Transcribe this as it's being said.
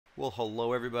Well,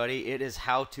 hello everybody. It is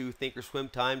How to ThinkorSwim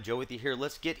time. Joe with you here.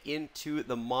 Let's get into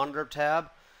the monitor tab.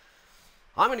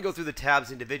 I'm going to go through the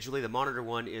tabs individually. The monitor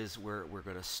one is where we're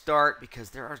going to start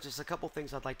because there are just a couple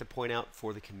things I'd like to point out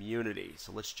for the community.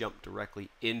 So let's jump directly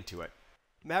into it.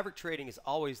 Maverick Trading is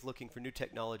always looking for new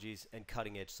technologies and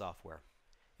cutting-edge software.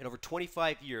 In over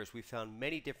 25 years, we've found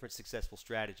many different successful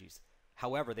strategies.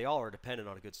 However, they all are dependent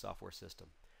on a good software system.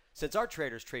 Since our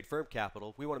traders trade firm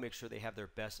capital, we want to make sure they have their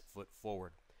best foot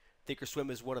forward. ThinkorSwim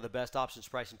is one of the best options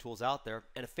pricing tools out there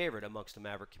and a favorite amongst the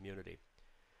Maverick community.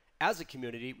 As a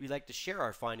community, we like to share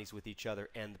our findings with each other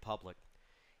and the public.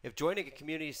 If joining a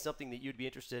community is something that you'd be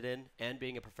interested in and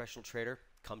being a professional trader,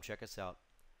 come check us out.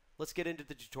 Let's get into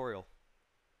the tutorial.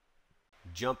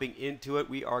 Jumping into it,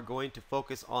 we are going to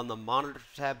focus on the monitor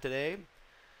tab today.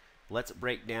 Let's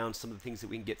break down some of the things that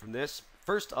we can get from this.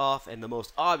 First off, and the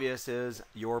most obvious, is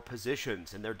your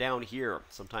positions, and they're down here.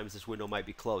 Sometimes this window might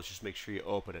be closed. Just make sure you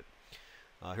open it.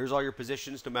 Here's all your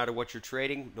positions, no matter what you're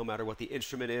trading, no matter what the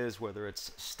instrument is, whether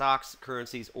it's stocks,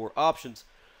 currencies, or options.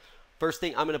 First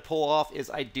thing I'm going to pull off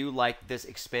is I do like this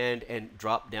expand and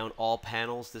drop down all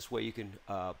panels. This way you can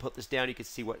put this down. You can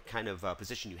see what kind of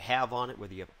position you have on it,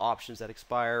 whether you have options that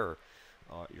expire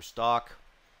or your stock.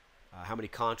 How many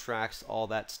contracts, all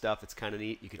that stuff. It's kind of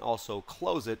neat. You can also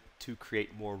close it to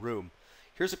create more room.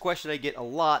 Here's a question I get a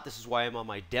lot. This is why I'm on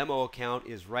my demo account,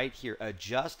 is right here.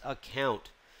 Adjust account.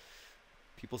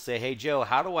 People say, hey Joe,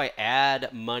 how do I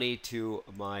add money to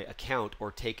my account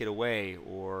or take it away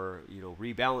or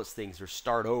rebalance things or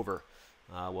start over?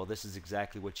 Well, this is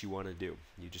exactly what you want to do.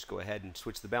 You just go ahead and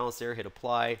switch the balance there, hit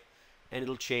apply, and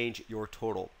it'll change your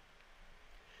total.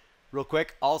 Real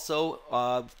quick,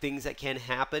 also things that can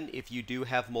happen if you do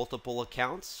have multiple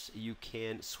accounts, you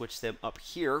can switch them up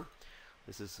here.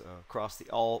 This is across the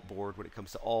all board when it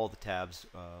comes to all the tabs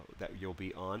that you'll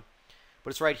be on. But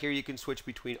it's right here. You can switch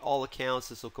between all accounts.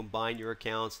 This will combine your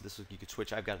accounts. You can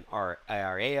switch. I've got an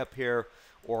IRA up here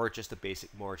or just a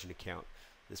basic margin account.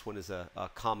 This one is a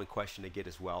common question to get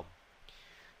as well.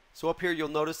 So up here you'll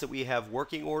notice that we have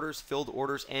working orders, filled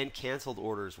orders, and canceled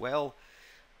orders. Well,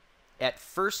 at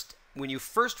first, when you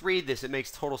first read this, it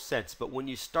makes total sense. But when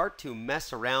you start to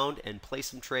mess around and play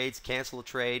some trades, cancel a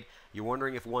trade, you're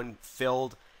wondering if one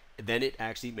filled, then it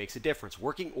actually makes a difference.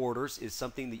 Working orders is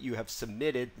something that you have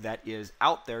submitted that is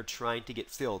out there trying to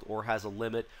get filled or has a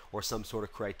limit or some sort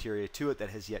of criteria to it that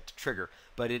has yet to trigger,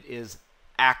 but it is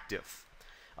active.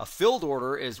 A filled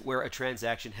order is where a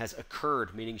transaction has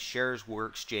occurred, meaning shares were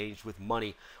exchanged with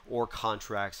money or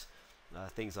contracts,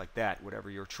 things like that,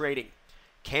 whatever you're trading.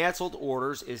 Canceled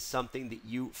orders is something that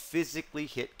you physically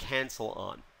hit cancel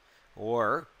on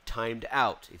or timed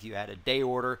out. If you had a day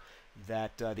order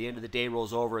that the end of the day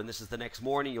rolls over and this is the next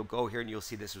morning, you'll go here and you'll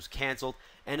see this was canceled,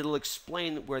 and it'll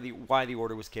explain why the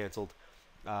order was canceled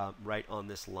right on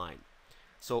this line.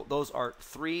 So those are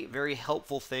three very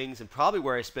helpful things and probably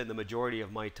where I spend the majority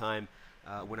of my time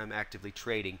when I'm actively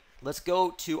trading. Let's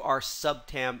go to our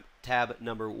tab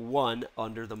number 1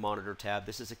 under the monitor tab.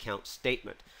 This is account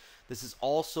statement. This is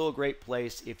also a great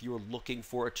place if you're looking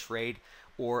for a trade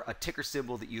or a ticker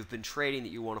symbol that you've been trading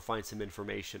that you want to find some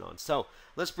information on. So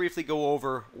let's briefly go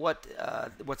over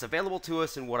what's available to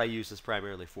us and what I use this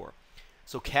primarily for.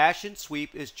 So cash and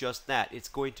sweep is just that. It's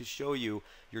going to show you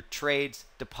your trades,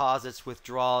 deposits,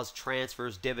 withdrawals,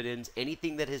 transfers, dividends,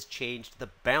 anything that has changed the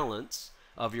balance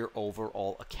of your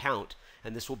overall account.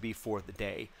 And this will be for the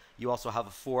day. You also have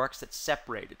a Forex that's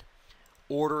separated.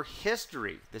 Order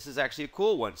history. This is actually a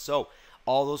cool one. So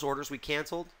all those orders we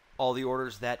canceled, all the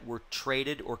orders that were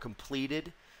traded or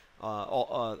completed,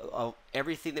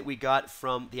 everything that we got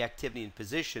from the activity and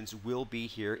positions will be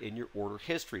here in your order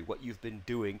history, what you've been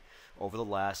doing over the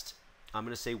last, I'm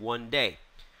going to say, 1 day.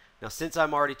 Now, since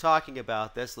I'm already talking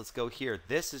about this, let's go here.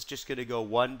 This is just going to go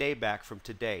 1 day back from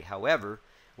today. However,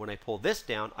 when I pull this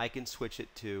down, I can switch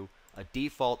it to a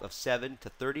default of 7 to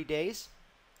 30 days,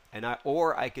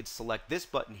 or I could select this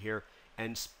button here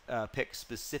and pick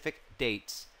specific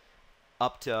dates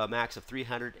up to a max of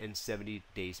 370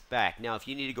 days back. Now, if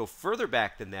you need to go further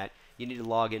back than that, you need to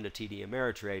log into TD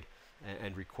Ameritrade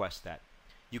and request that.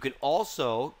 You can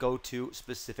also go to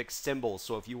specific symbols.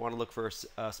 So if you want to look for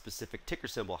a specific ticker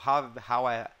symbol, how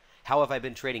have I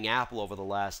been trading Apple over the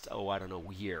last, I don't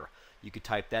know, year? You could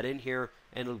type that in here,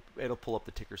 and it'll pull up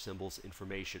the ticker symbols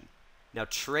information. Now,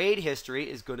 trade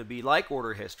history is going to be like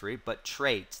order history, but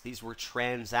trades. These were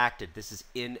transacted. This is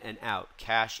in and out,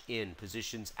 cash in,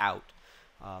 positions out.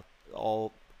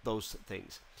 All those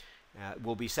things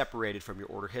will be separated from your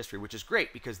order history, which is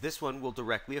great because this one will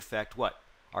directly affect what?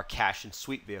 Our cash and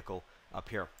sweep vehicle up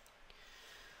here.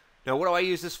 Now, what do I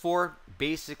use this for?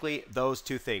 Basically, those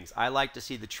two things. I like to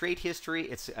see the trade history.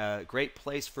 It's a great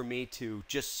place for me to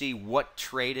just see what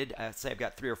traded. Say I've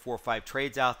got 3 or 4 or 5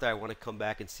 trades out there. I want to come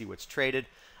back and see what's traded.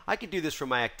 I could do this for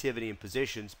my activity and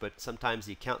positions, but sometimes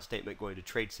the account statement going to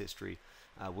trades history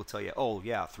will tell you, oh,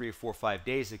 yeah, 3 or 4 or 5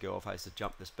 days ago, if I was to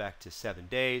jump this back to 7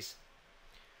 days,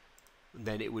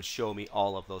 then it would show me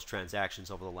all of those transactions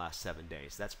over the last 7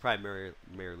 days. That's primarily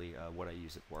what I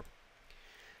use it for.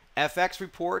 FX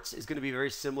reports is going to be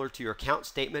very similar to your account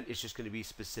statement. It's just going to be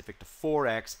specific to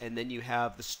Forex. And then you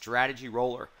have the strategy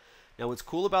roller. Now, what's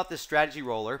cool about this strategy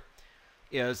roller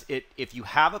is if you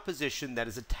have a position that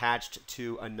is attached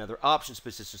to another options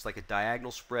position, like a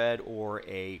diagonal spread or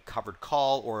a covered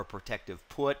call or a protective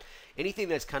put, anything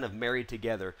that's kind of married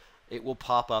together, it will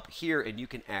pop up here and you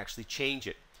can actually change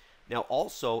it. Now,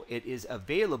 also, it is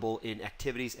available in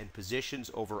activities and positions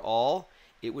overall.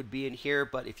 It would be in here,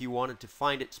 but if you wanted to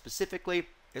find it specifically,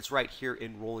 it's right here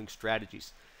in rolling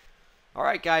strategies. All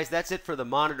right, guys, that's it for the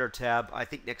monitor tab. I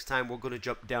think next time we're going to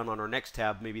jump down on our next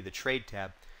tab, maybe the trade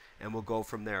tab, and we'll go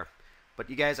from there. But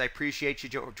you guys, I appreciate you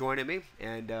joining me,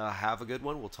 and have a good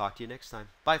one. We'll talk to you next time.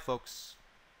 Bye, folks.